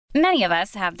Many of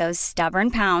us have those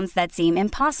stubborn pounds that seem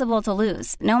impossible to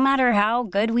lose, no matter how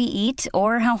good we eat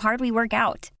or how hard we work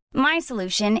out. My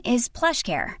solution is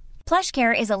PlushCare.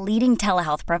 PlushCare is a leading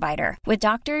telehealth provider with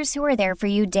doctors who are there for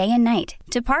you day and night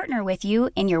to partner with you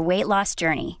in your weight loss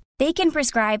journey. They can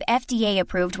prescribe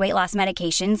FDA-approved weight loss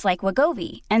medications like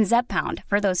Wegovy and Zepbound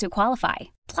for those who qualify.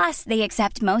 Plus, they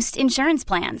accept most insurance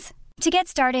plans. To get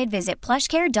started, visit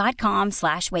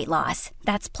plushcare.com/weightloss.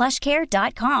 That's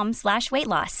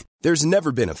plushcare.com/weightloss. There's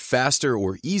never been a faster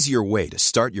or easier way to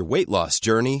start your weight loss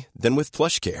journey than with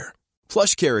PlushCare.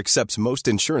 PlushCare accepts most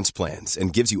insurance plans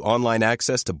and gives you online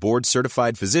access to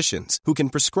board-certified physicians who can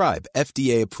prescribe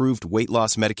FDA-approved weight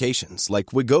loss medications like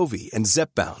Wegovy and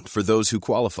Zepbound for those who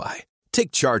qualify.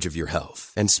 Take charge of your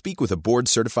health and speak with a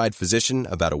board-certified physician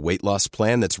about a weight loss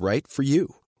plan that's right for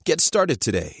you. Get started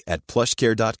today at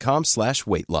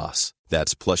plushcare.com/weightloss.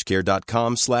 That's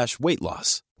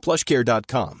plushcare.com/weightloss.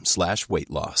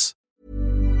 plushcare.com/weightloss.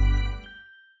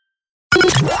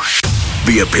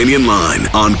 The Opinion Line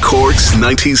on Cork's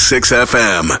 96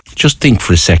 FM. Just think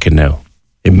for a second now.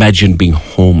 Imagine being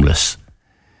homeless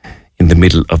in the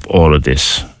middle of all of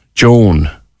this. Joan,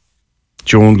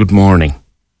 good morning.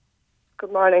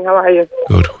 Good morning, how are you?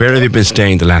 Good. Where have you been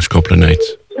staying the last couple of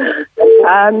nights?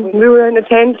 We were in a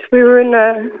tent, we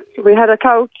had a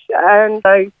couch, and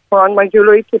I pawned my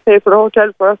jewellery to pay for the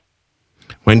hotel for us.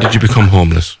 When did you become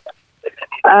homeless?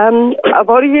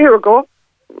 About a year ago.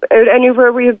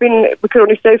 Anywhere we had been, we could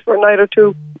only stay for a night or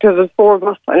two because there's 4 of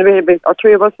us and a baby, or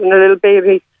 3 of us and a little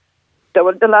baby. That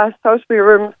was the last house we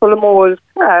were in, full of moles.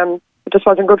 It just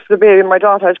wasn't good for the baby. My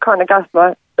daughter has chronic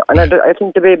asthma, and I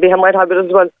think the baby might have it as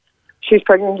well. She's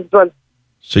pregnant as well.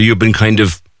 So you've been kind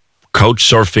of couch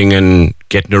surfing and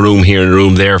getting a room here and a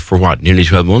room there for what, nearly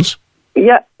 12 months?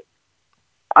 Yeah.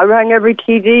 I rang every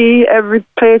TD, every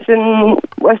place in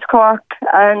West Cork,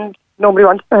 and nobody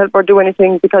wants to help or do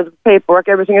anything because of paperwork.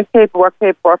 Everything is paperwork.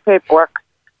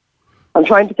 I'm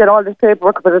trying to get all this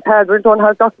paperwork, but it's hard. We don't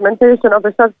have documentation of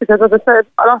ourselves because, as I said,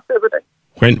 I lost everything.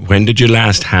 When did you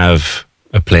last have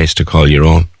a place to call your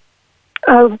own?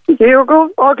 A year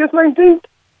ago, August 19th.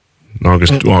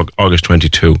 August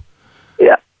 22.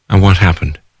 Yeah. And what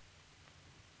happened?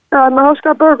 My house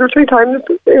got burgled 3 times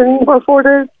in about 4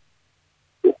 days.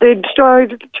 They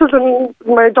destroyed the children,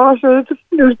 my daughter's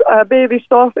baby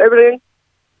stuff, everything.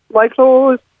 My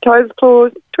clothes, child's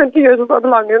clothes, 20 years of our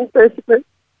belongings, basically.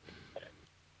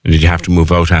 Did you have to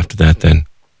move out after that then?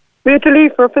 We had to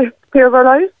leave for fear of our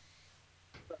lives.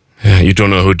 You don't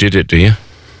know who did it, do you?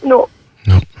 No.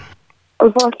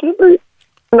 Unfortunately.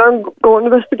 And I'm going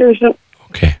investigation.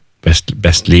 Okay.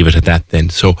 Best leave it at that then.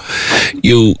 So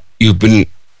you've been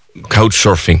couch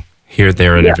surfing here,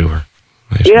 there and everywhere.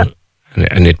 Right? Yeah.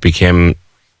 And it became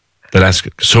the last...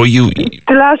 The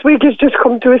last week has just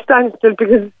come to a standstill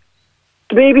because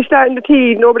the baby's starting to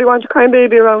teeth. Nobody wants a crying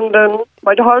baby around, and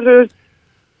my daughter's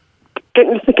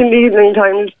getting sick in the evening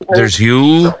times. There's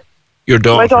you, your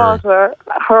daughter... My daughter,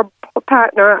 her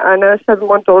partner, and a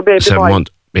 7-month-old baby boy. 7-month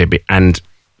baby. And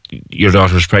your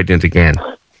daughter's pregnant again?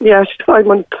 Yeah, she's 5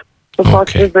 months,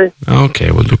 unfortunately.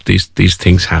 Okay, well, look, these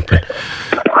things happen.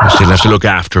 You still have to look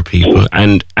after people.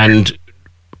 And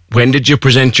when did you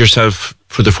present yourself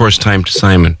for the first time to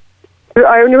Simon?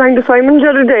 I only rang to Simon the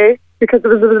other day because it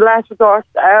was the last resort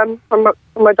from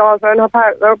my daughter and her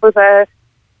partner. But they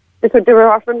said they were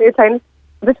offering me a tent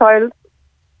for the child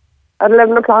at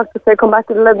 11 o'clock to say come back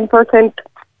at 11 for a tent.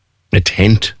 A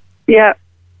tent? Yeah.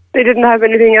 They didn't have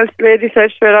anything else. The lady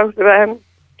said straight out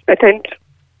a tent.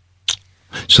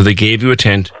 So they gave you a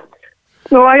tent?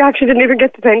 No, I actually didn't even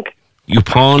get the tent. You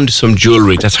pawned some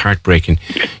jewellery. That's heartbreaking.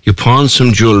 You pawned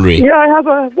some jewellery. Yeah, I have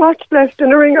a watch left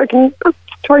and a ring. I can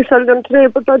try sell them today,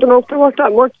 but I don't know if they're worth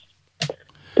that much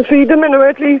to feed them anyway,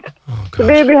 at least. Oh, the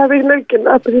baby has his milk and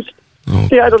that, but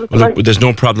yeah, I don't look, there's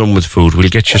no problem with food. We'll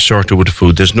get you sorted with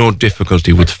food. There's no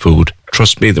difficulty with food.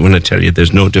 Trust me when I tell you,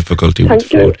 there's no difficulty with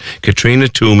food. Katrina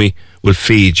Toomey will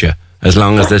feed you as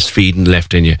long as there's feeding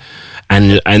left in you.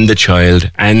 And the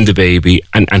child and the baby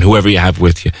and whoever you have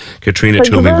with you. Katrina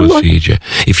Toomey will feed you.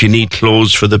 If you need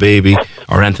clothes for the baby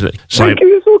or anything, thank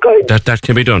you, so kind. That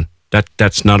can be done.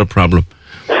 That's not a problem.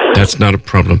 That's not a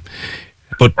problem.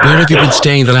 But where have you been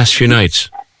staying the last few nights?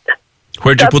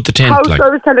 Where'd you put the tent? House I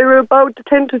was telling you about, the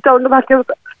tent is down the back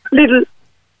of Lidl.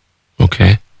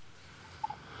 Okay.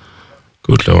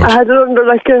 Good Lord. I had it under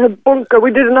like a bunker.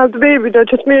 We didn't have the baby there,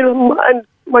 just me and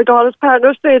my daughter's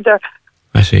partner stayed there.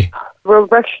 I see. We're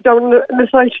actually down in the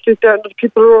side street there, and the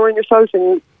people are roaring us out,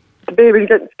 and the baby's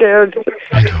getting scared.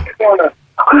 I know.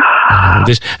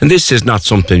 This is not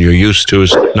something you're used to.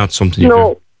 It's not something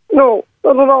No,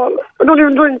 not at all. I don't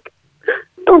even drink.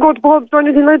 Don't go to pubs or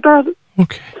anything like that.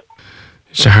 Okay.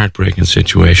 It's a heartbreaking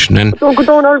situation. And don't go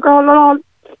down alcohol at all.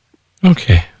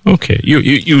 Okay.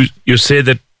 You say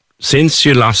that since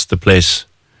you lost the place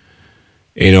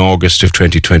in August of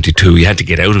 2022, you had to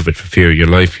get out of it for fear of your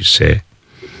life, you say.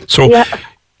 So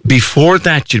before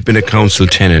that, you'd been a council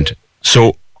tenant.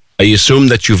 So I assume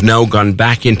that you've now gone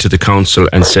back into the council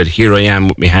and said, here I am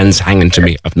with my hands hanging to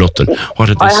me of nothing. What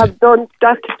did they say? I have done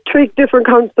that to 3 different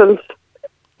councils.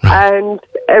 Right. And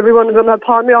every one of them have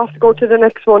pawned me off to go to the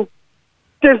next one.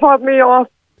 They've pawned me off.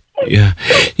 Yeah.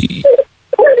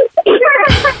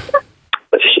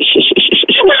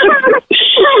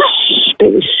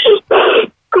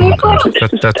 Oh God,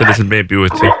 that the little baby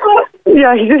with you.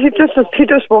 Yeah, he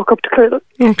just woke up to cradle.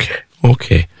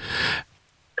 Okay.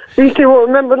 He won't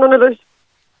remember none of this.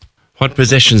 What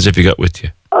possessions have you got with you?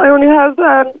 I only have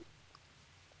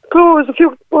clothes,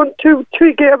 1, 2,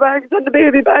 3 gear bags and the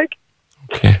baby bag.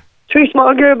 Okay. 3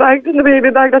 small gear bags and the baby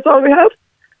bag. That's all we have.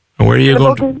 And where are you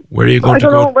going to go? I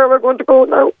don't know where we're going to go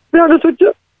now, to be honest with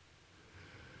you.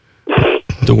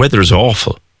 The weather is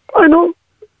awful. I know.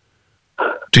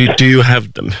 Do you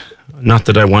have them? Not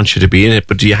that I want you to be in it,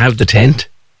 but do you have the tent?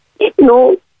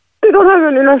 No, they don't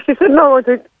have any left. He said no, I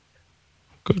think.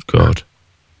 Good God.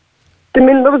 The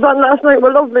men that was on last night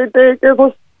were lovely. They gave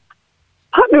us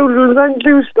hot noodles and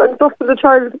juice and stuff for the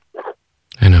child.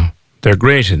 I know. They're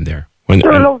great in there.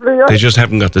 They're lovely, yeah. They just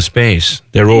haven't got the space.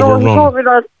 They're overrun. No, he told me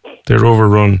that. They're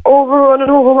overrun. Overrun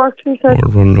and overworked, he said.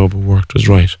 Overrun and overworked was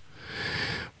right.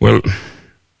 Well,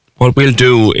 what we'll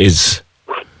do is,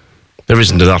 there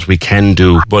isn't a lot we can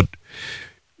do, but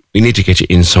we need to get you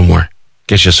in somewhere.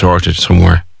 Get you sorted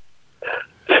somewhere.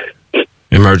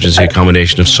 Emergency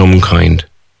accommodation of some kind.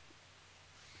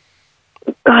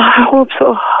 I hope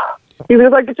so. Even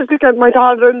if I could just get my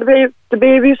daughter and the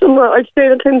baby somewhere, I'd stay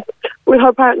in a tent with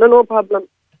her partner, no problem.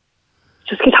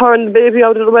 Just get her and the baby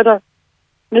out of the weather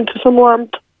and into some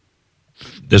warmth.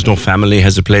 There's no family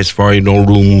has a place for you, no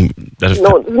room? No, there's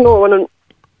no one.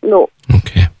 No.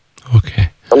 Okay.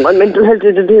 My mental health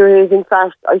is deteriorating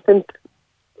fast. I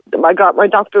got my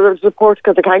doctor's report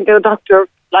because I can't get a doctor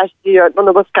last year. None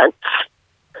of us can.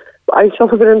 I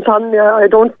suffer with insomnia. I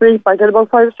don't sleep. I get about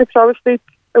 5 or 6 hours sleep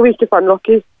a week if I'm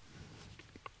lucky.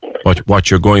 But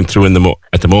what you're going through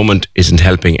at the moment isn't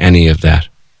helping any of that.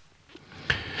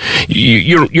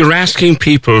 You're asking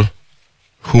people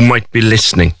who might be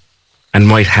listening and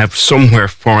might have somewhere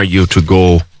for you to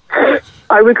go.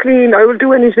 I will clean. I will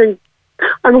do anything.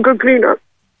 I'm a good cleaner.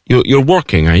 You're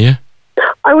working, are you?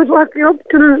 I was working up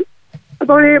till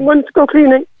about 8 months ago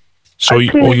cleaning. So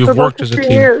you've worked as a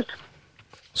cleaner. Years.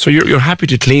 So you're happy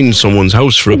to clean someone's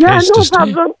house for a place to stay? Yeah,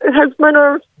 no problem. It helps my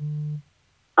nerves.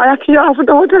 I actually offered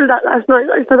the hotel that last night.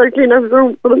 I said I'd clean every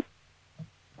room for them.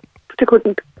 But they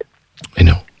couldn't. I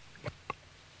know.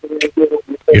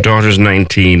 Your daughter's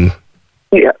 19.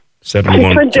 Yeah. 7 She's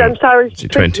months. 20, I'm sorry. She's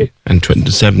 20. And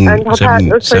 27. And her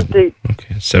partner's 20.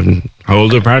 Okay, 7. How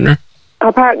old is her partner?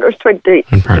 Her partner's 20.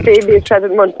 And the baby is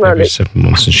 7 months now. Baby's 7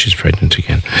 months and she's pregnant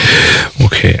again.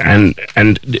 Okay, and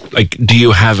like, do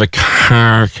you have a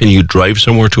car? Can you drive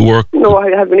somewhere to work? No, I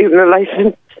haven't even a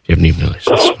license. You haven't even a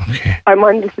license, okay. I'm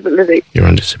on disability. You're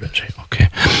on disability, okay.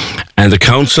 And the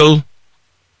council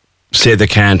say they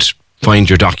can't find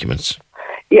your documents?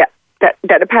 Yeah,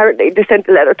 that apparently they sent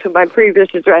a letter to my previous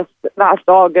address last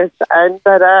August and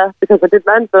that because I didn't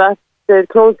answer that, they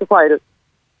closed the file.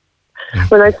 Okay.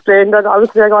 When I explained that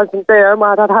obviously I wasn't there and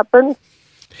what had happened,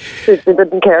 they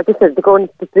didn't care. They said they're going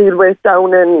to deal with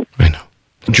down and... I know.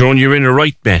 Joan, you're in a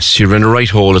right mess. You're in a right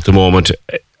hole at the moment.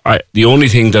 The only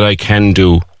thing that I can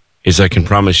do is I can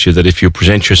promise you that if you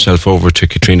present yourself over to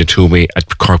Katrina Toomey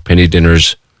at Cork Penny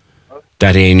Dinners,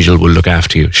 that angel will look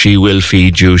after you. She will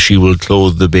feed you. She will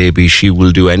clothe the baby. She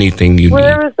will do anything you need.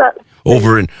 Where is that?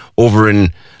 Over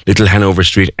in Little Hanover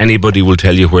Street. Anybody will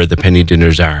tell you where the Penny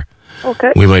Dinners are.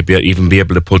 Okay. We might even be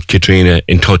able to put Katrina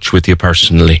in touch with you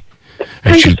personally.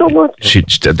 And Thank you so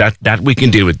much. That we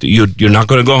can deal with. You're not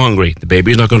going to go hungry. The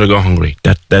baby's not going to go hungry.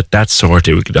 That's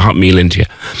sorted. We get a hot meal into you,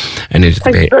 and into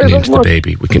the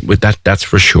baby. We can with that. That's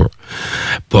for sure.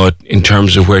 But in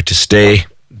terms of where to stay,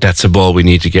 that's a ball we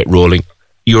need to get rolling.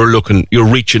 You're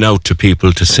reaching out to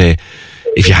people to say,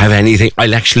 if you have anything,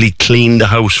 I'll actually clean the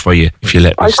house for you if you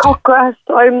let me. I cut grass.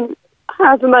 I'm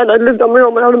half a man. I lived on my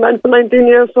own without a man for 19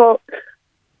 years, so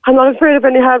I'm not afraid of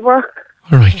any hard work.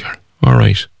 All right, Karen. All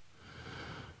right.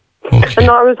 Okay. And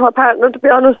I was her partner, to be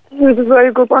honest. He was a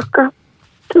very good worker.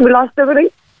 We lost everything.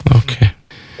 Okay.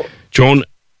 Joan,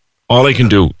 all I can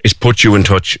do is put you in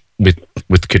touch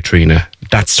with Katrina.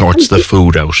 That sorts the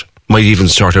food out. Might even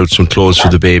sort out some clothes for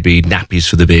the baby, nappies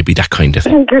for the baby, that kind of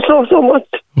thing. Thank you so much.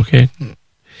 Okay.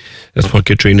 That's what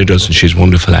Katrina does, and she's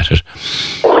wonderful at it.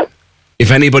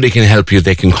 If anybody can help you,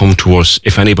 they can come to us.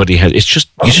 If anybody has, you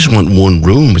just want one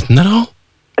room, isn't that all?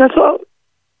 That's all.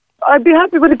 I'd be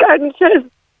happy with a garden shed.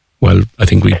 Well, I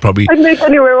think I'd make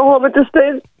anywhere a home at this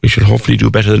stage. We should hopefully do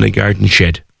better than a garden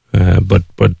shed. But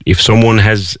if someone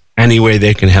has any way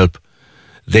they can help,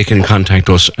 they can contact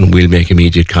us and we'll make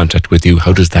immediate contact with you.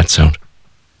 How does that sound?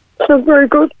 Sounds very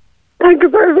good. Thank you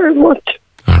very, very much.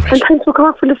 All right. And thanks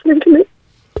for listening to me.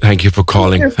 Thank you for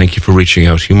calling. Thank you for reaching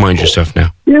out. You mind yourself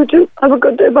now. You too. Have a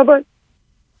good day. Bye-bye.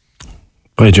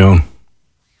 Bye, Joan.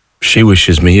 She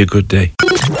wishes me a good day.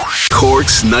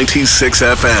 Cork's 96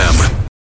 FM.